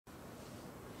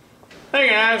Hey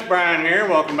guys, Brian here.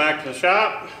 Welcome back to the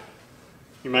shop.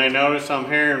 You may notice I'm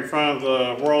here in front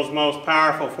of the world's most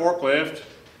powerful forklift,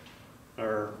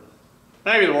 or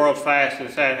maybe the world's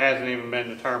fastest. That hasn't even been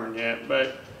determined yet,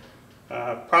 but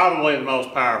probably the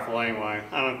most powerful anyway.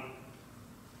 I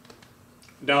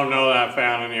don't know that I've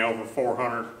found any over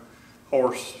 400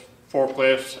 horse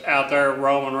forklifts out there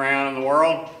roaming around in the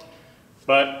world,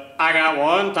 but I got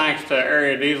one thanks to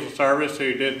Area Diesel Service,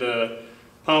 who did the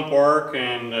pump work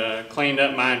and cleaned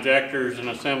up my injectors and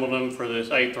assembled them for this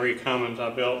 8.3 Cummins I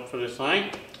built for this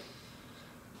thing.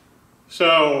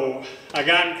 So I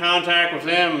got in contact with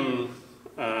them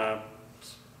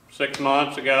 6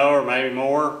 months ago or maybe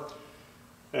more.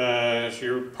 As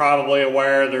you're probably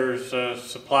aware, there's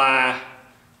supply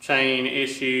chain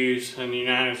issues in the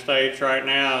United States right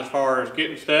now as far as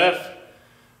getting stuff.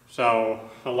 So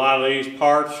a lot of these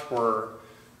parts were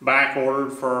back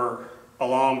ordered for a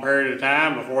long period of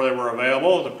time before they were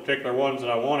available, the particular ones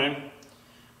that I wanted.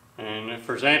 And if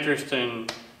there's interest in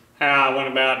how I went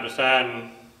about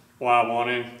deciding what I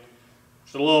wanted,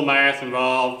 there's a little math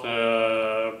involved,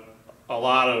 a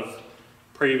lot of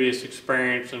previous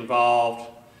experience involved,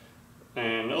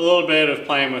 and a little bit of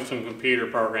playing with some computer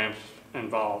programs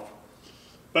involved.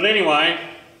 But anyway,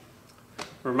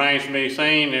 remains to be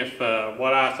seen if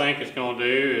what I think it's going to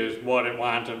do is what it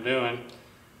winds up doing.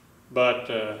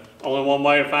 But only one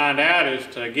way to find out is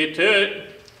to get to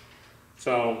it.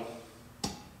 So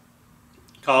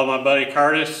called my buddy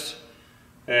Curtis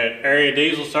at Area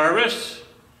Diesel Service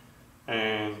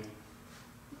and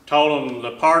told him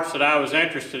the parts that I was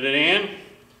interested in,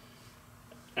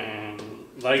 and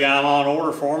they got them on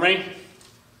order for me.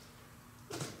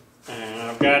 And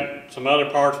I've got some other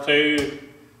parts too.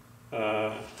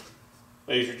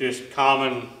 These are just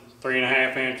common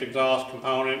 3.5-inch exhaust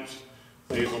components.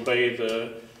 These will be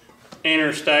the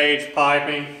inner stage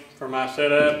piping for my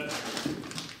setup.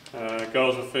 It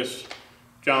goes with this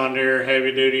John Deere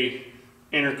heavy duty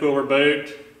intercooler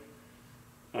boot.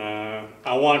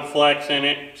 I want flex in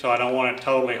it, so I don't want it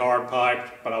totally hard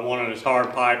piped, but I want it as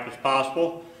hard piped as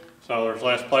possible, so there's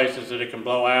less places that it can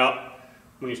blow out.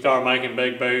 When you start making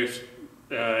big boots,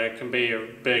 it can be a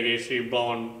big issue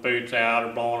blowing boots out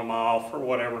or blowing them off or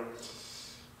whatever.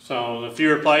 So the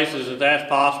fewer places that that's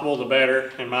possible, the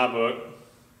better in my book.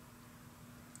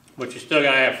 But you still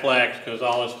gotta have flex because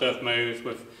all this stuff moves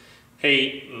with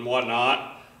heat and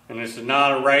whatnot. And this is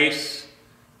not a race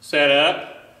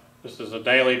setup. This is a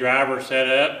daily driver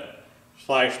setup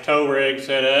 / tow rig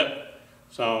setup.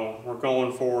 So we're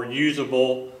going for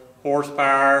usable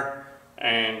horsepower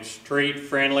and street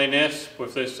friendliness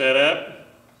with this setup.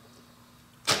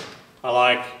 I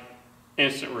like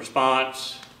instant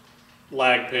response.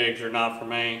 Lag pigs are not for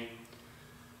me.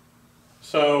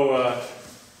 So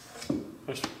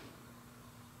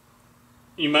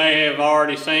you may have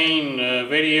already seen a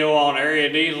video on Area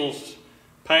Diesel's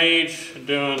page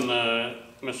doing the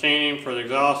machining for the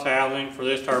exhaust housing for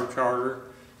this turbocharger,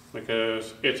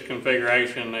 because it's a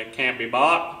configuration that can't be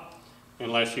bought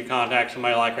unless you contact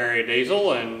somebody like Area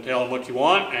Diesel and tell them what you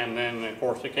want, and then of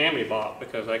course it can be bought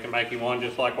because they can make you one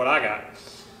just like what I got.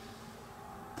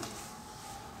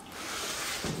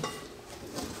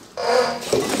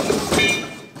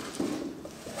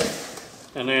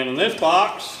 And then in this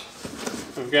box,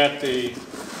 we've got the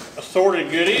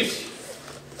assorted goodies.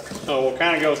 So we'll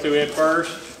kind of go through it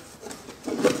first.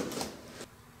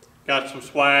 Got some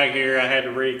swag here. I had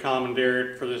to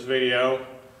re-commandeer it for this video.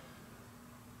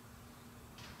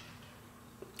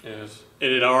 It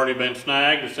had already been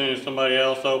snagged. As soon as somebody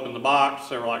else opened the box,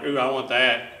 they were like, ooh, I want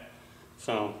that.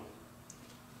 So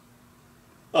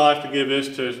I'll have to give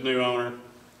this to its new owner.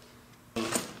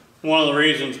 One of the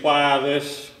reasons why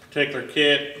this particular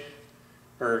kit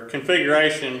or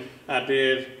configuration I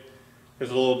did is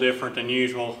a little different than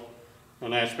usual,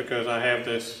 and that's because I have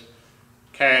this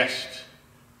cast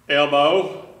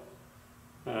elbow.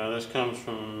 This comes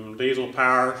from Diesel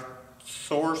Power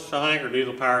Source, I think, or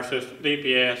Diesel Power System,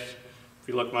 DPS, if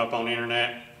you look them up on the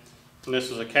internet. And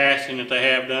this is a casting that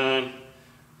they have done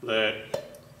that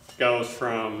goes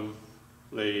from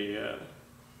the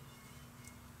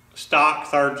stock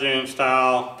 3rd gen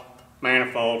style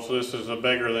manifold. So this is a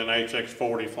bigger than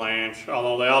HX40 flange,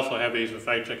 although they also have these with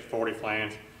HX40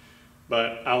 flange.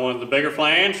 But I wanted the bigger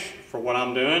flange for what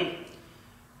I'm doing.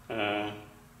 I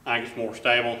think it's more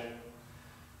stable.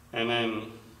 And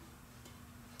then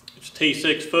it's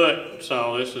T6 foot,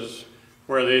 so this is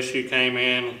where the issue came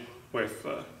in with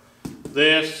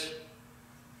this.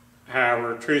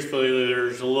 However, truthfully,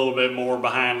 there's a little bit more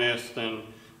behind this than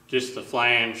just the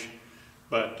flange,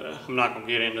 but I'm not going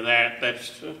to get into that.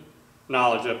 That's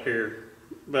knowledge up here.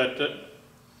 But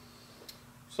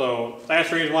So that's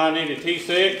the reason why I need a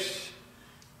T6.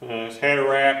 This header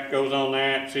wrap goes on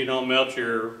that so you don't melt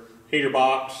your heater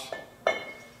box.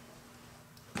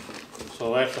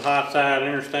 So that's the hot side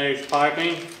interstage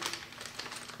piping.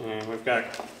 And we've got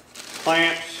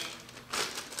clamps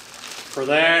for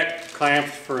that,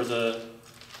 clamps for the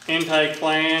intake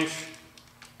flange.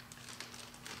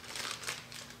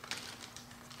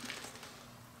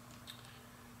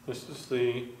 This is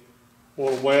the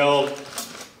little weld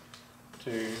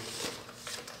to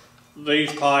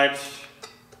these pipes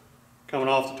coming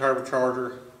off the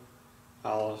turbocharger.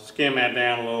 I'll skim that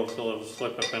down a little so it'll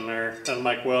slip up in there. That'll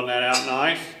make welding that out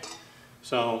nice.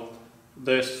 So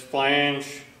this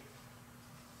flange,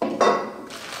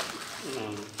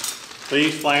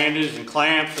 these flanges and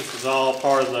clamps, this is all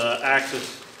part of the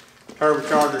Axis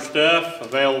turbocharger stuff,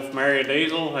 available from Area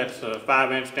Diesel. That's a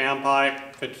 5-inch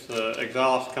downpipe, fits the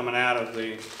exhaust coming out of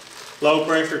the low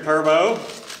pressure turbo.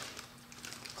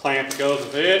 Clamp goes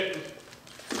with it.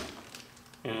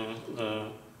 And the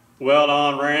weld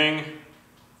on ring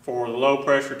for the low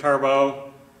pressure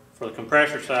turbo for the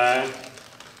compressor side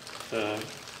to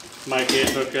make it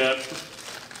hook up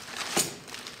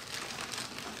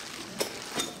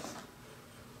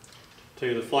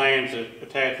to the flange that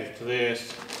attaches to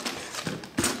this.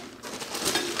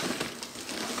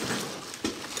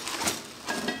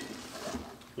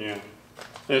 Yeah,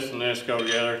 this and this go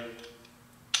together.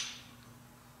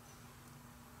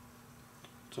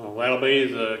 So that'll be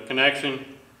the connection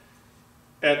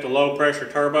at the low pressure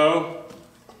turbo,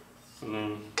 and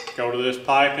then go to this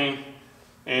piping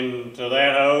into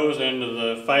that hose into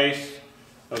the face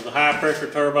of the high pressure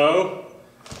turbo,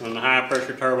 and the high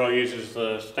pressure turbo uses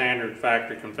the standard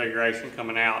factory configuration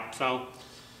coming out. So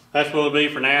that's what it'll be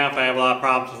for now. If I have a lot of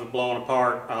problems with it blowing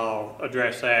apart, I'll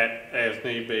address that as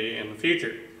need be in the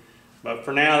future. But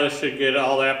for now, this should get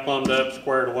all that plumbed up,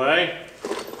 squared away.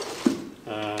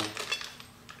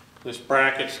 This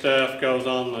bracket stuff goes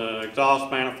on the exhaust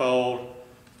manifold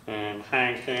and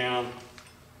hangs down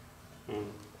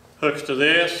and hooks to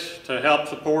this to help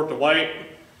support the weight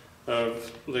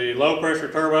of the low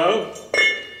pressure turbo,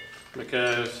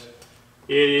 because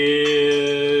it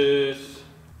is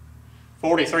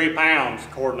 43 pounds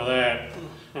according to that,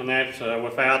 and that's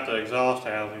without the exhaust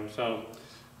housing. So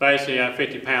basically a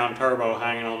 50-pound turbo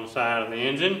hanging on the side of the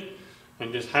engine,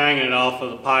 and just hanging it off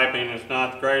of the piping is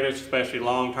not the greatest, especially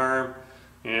long term.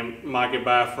 You might get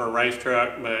by for a race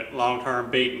truck, but long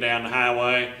term beating down the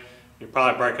highway, you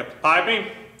probably break up the piping.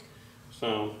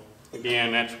 So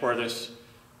again, that's where this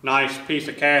nice piece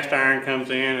of cast iron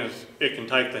comes in, is it can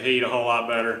take the heat a whole lot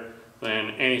better than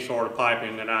any sort of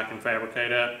piping that I can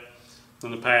fabricate up.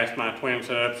 In the past, my twin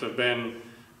setups have been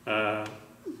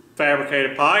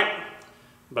fabricated pipe,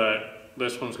 but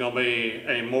this one's going to be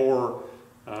a more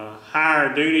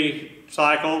higher duty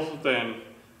cycle than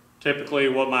typically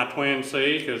what my twins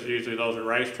see, because usually those are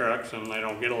race trucks and they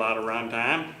don't get a lot of run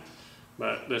time.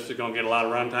 But this is going to get a lot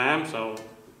of run time, so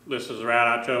this is the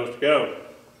route I chose to go.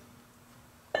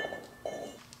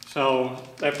 So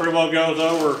that pretty well goes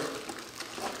over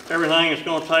everything it's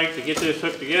going to take to get this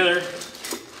hooked together.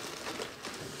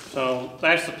 So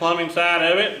that's the plumbing side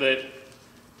of it that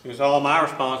is all my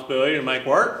responsibility to make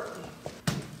work.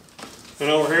 And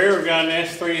over here we've got an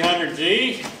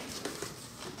S300G,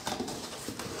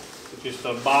 just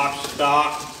a box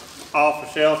stock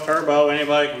off-the-shelf turbo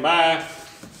anybody can buy.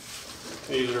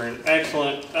 These are an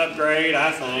excellent upgrade,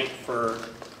 I think, for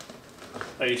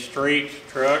a street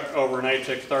truck over an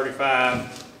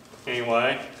HX35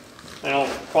 anyway. They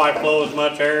don't quite flow as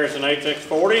much air as an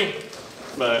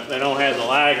HX40, but they don't have the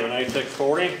lag of an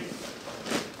HX40.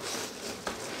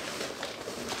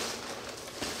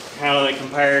 How do they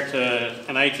compare to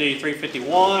an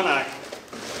HE351? I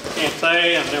can't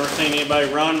say. I've never seen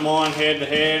anybody run one head to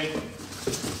head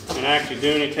and actually do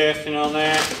any testing on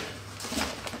that.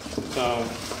 So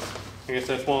I guess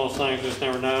that's one of those things, just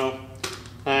never know.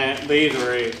 These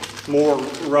are a more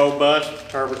robust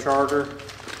turbocharger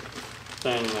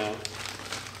than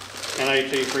an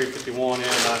HE351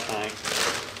 is, I think.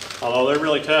 Although they're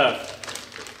really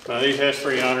tough. But these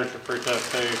S300s are pretty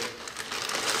tough too.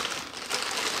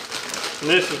 And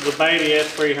this is the Beatty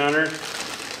S300.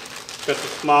 It's got the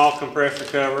small compressor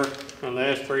cover in the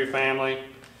S3 family.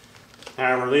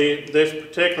 However, this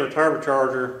particular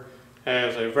turbocharger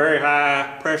has a very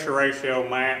high pressure ratio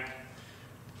map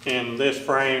in this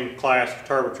frame class of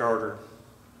turbocharger.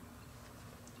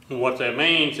 And what that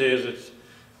means is it's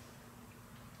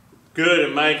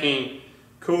good at making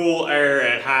cool air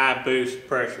at high boost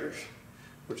pressures,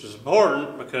 which is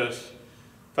important because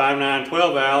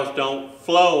 5.912 valves don't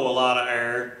flow a lot of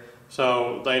air,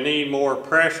 so they need more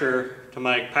pressure to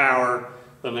make power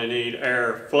than they need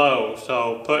air flow.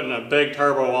 So putting a big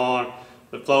turbo on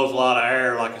that flows a lot of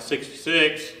air like a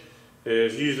 66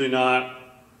 is usually not,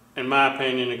 in my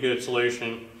opinion, a good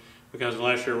solution, because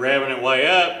unless you're revving it way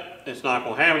up, it's not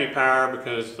going to have any power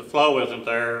because the flow isn't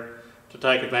there to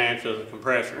take advantage of the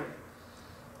compressor.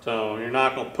 So you're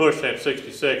not going to push that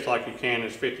 66 like you can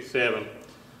this 57.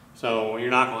 So you're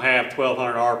not going to have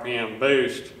 1200 RPM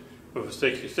boost with a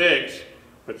 66,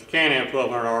 but you can have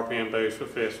 1200 RPM boost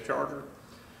with this charger.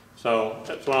 So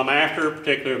that's what I'm after,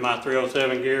 particularly with my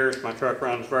 307 gears. My truck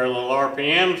runs very little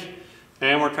RPMs,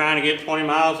 and we're trying to get 20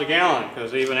 miles a gallon,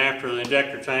 because even after the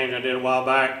injector change I did a while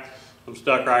back, I'm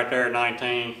stuck right there at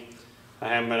 19. I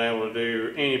haven't been able to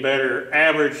do any better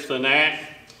average than that,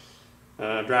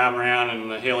 driving around in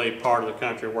the hilly part of the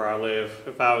country where I live.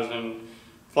 If I was in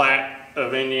flat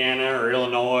of Indiana or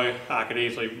Illinois, I could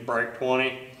easily break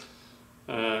 20.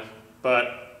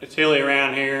 But it's hilly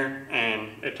around here,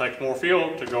 and it takes more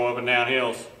fuel to go up and down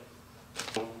hills.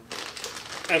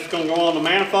 That's going to go on the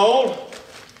manifold,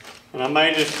 and I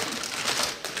may just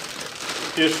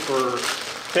for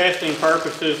testing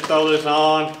purposes throw this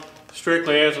on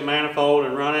strictly as a manifold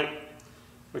and run it,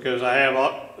 because I have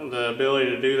the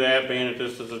ability to do that, being that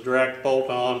this is a direct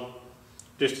bolt-on,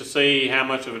 just to see how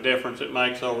much of a difference it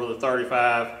makes over the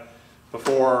 35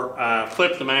 before I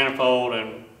flip the manifold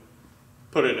and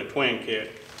put it in a twin kit.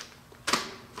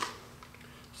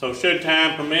 So should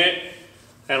time permit,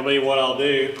 that'll be what I'll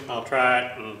do. I'll try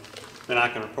it, and then I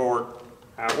can report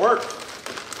how it works.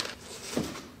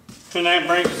 And that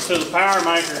brings us to the power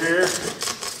maker here,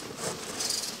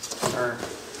 or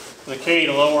the key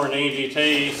to lowering the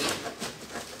EGTs.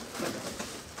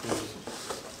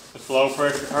 This low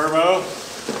pressure turbo.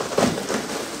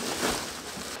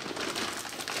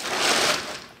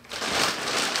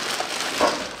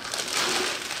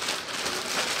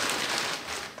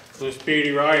 This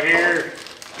beauty right here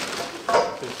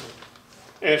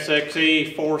is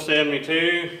SXE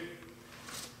 472,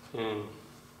 and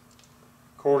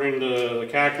according to the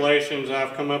calculations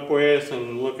I've come up with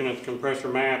and looking at the compressor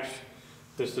maps,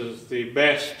 this is the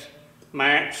best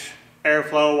match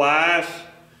airflow wise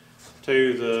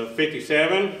to the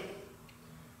 57.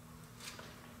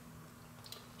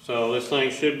 So this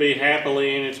thing should be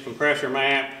happily in its compressor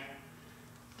map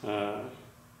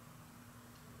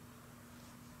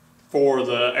for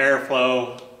the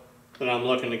airflow that I'm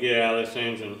looking to get out of this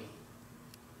engine.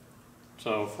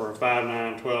 So for a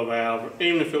 5.9 12 valve,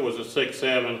 even if it was a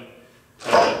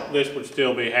 6.7, this would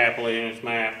still be happily in its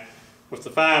map. With the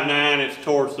 5.9, it's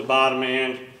towards the bottom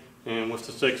end, and with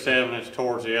the 6.7, it's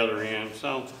towards the other end.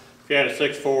 So if you had a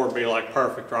 6.4, it'd be like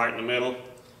perfect right in the middle.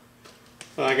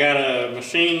 So I gotta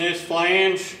machine this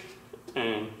flange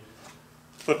and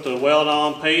put the weld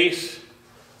on piece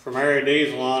from Harry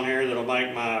Diesel on here that'll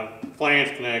make my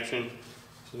flange connection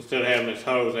instead of having this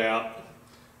hose out.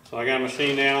 So I got a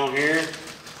machine down on here,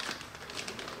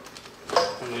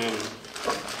 and then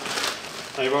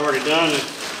they've already done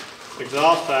this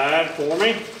exhaust side for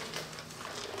me.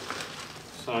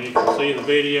 So you can see the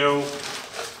video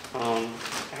on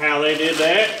how they did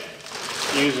that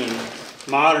using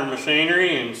modern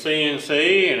machinery and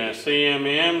CNC and a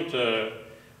CMM to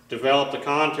develop the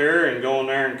contour and go in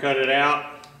there and cut it out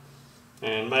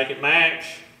and make it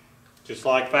match just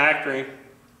like factory.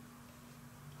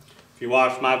 If you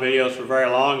watch my videos for very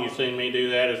long, you've seen me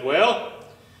do that as well,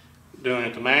 doing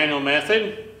it the manual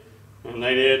method, and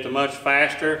they did it the much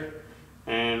faster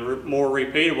and more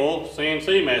repeatable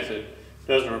CNC method.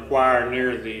 Doesn't require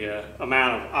near the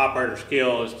amount of operator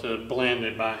skill as to blend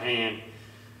it by hand.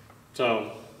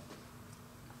 So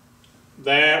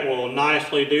that will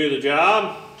nicely do the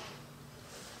job.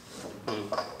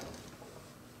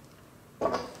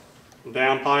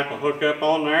 Downpipe will hook up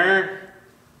on there.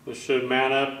 This should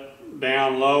mount up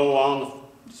down low on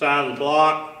the side of the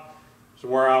block. This is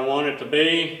where I want it to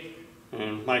be,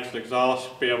 and makes the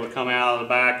exhaust be able to come out of the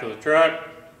back of the truck.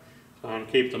 So I can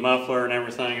keep the muffler and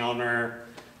everything on there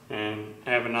and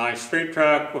have a nice street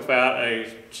truck without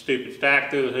a stupid stack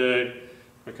through the hood,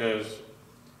 because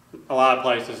a lot of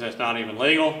places that's not even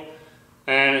legal.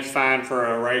 And it's fine for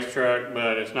a race truck,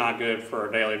 but it's not good for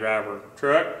a daily driver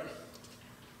truck.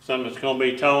 Something that's going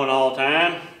to be towing all the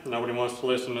time. Nobody wants to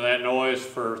listen to that noise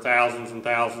for thousands and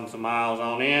thousands of miles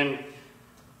on end,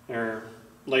 or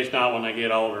at least not when they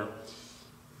get older.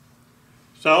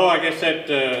 So I guess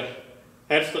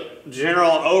that's the general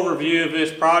overview of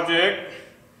this project.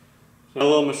 So a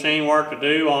little machine work to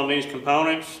do on these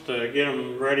components to get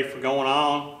them ready for going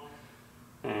on.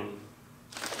 And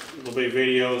there'll be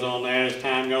videos on that as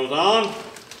time goes on.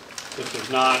 This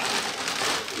is not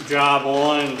job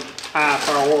one high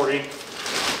priority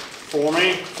for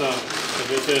me, so If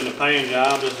this isn't a paint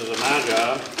job, this is a my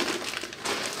job.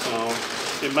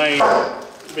 So it may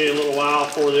be a little while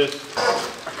before this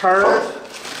occurs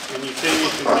and you see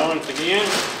these components again,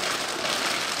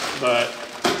 but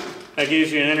that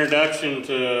gives you an introduction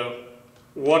to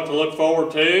what to look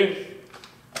forward to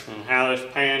and how this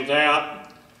pans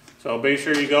out. So be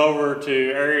sure you go over to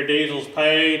Area Diesel's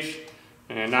page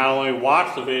and not only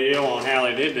watch the video on how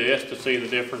they did this to see the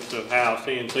difference of how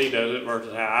CNC does it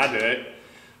versus how I do it,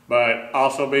 but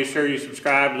also be sure you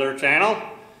subscribe to their channel,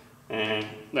 and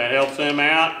that helps them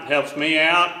out, helps me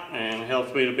out, and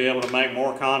helps me to be able to make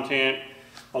more content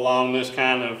along this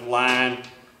kind of line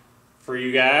for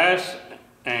you guys.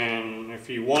 And if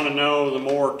you want to know the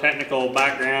more technical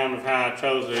background of how I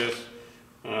chose this,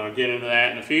 get into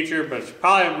that in the future, but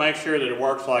probably make sure that it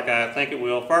works like I think it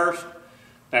will first.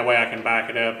 That way I can back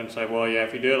it up and say, well, yeah,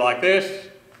 if you do it like this,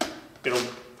 it'll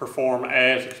perform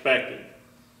as expected.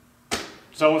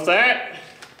 So with that,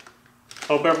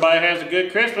 hope everybody has a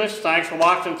good Christmas. Thanks for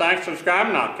watching, thanks for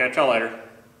subscribing, I'll catch y'all later.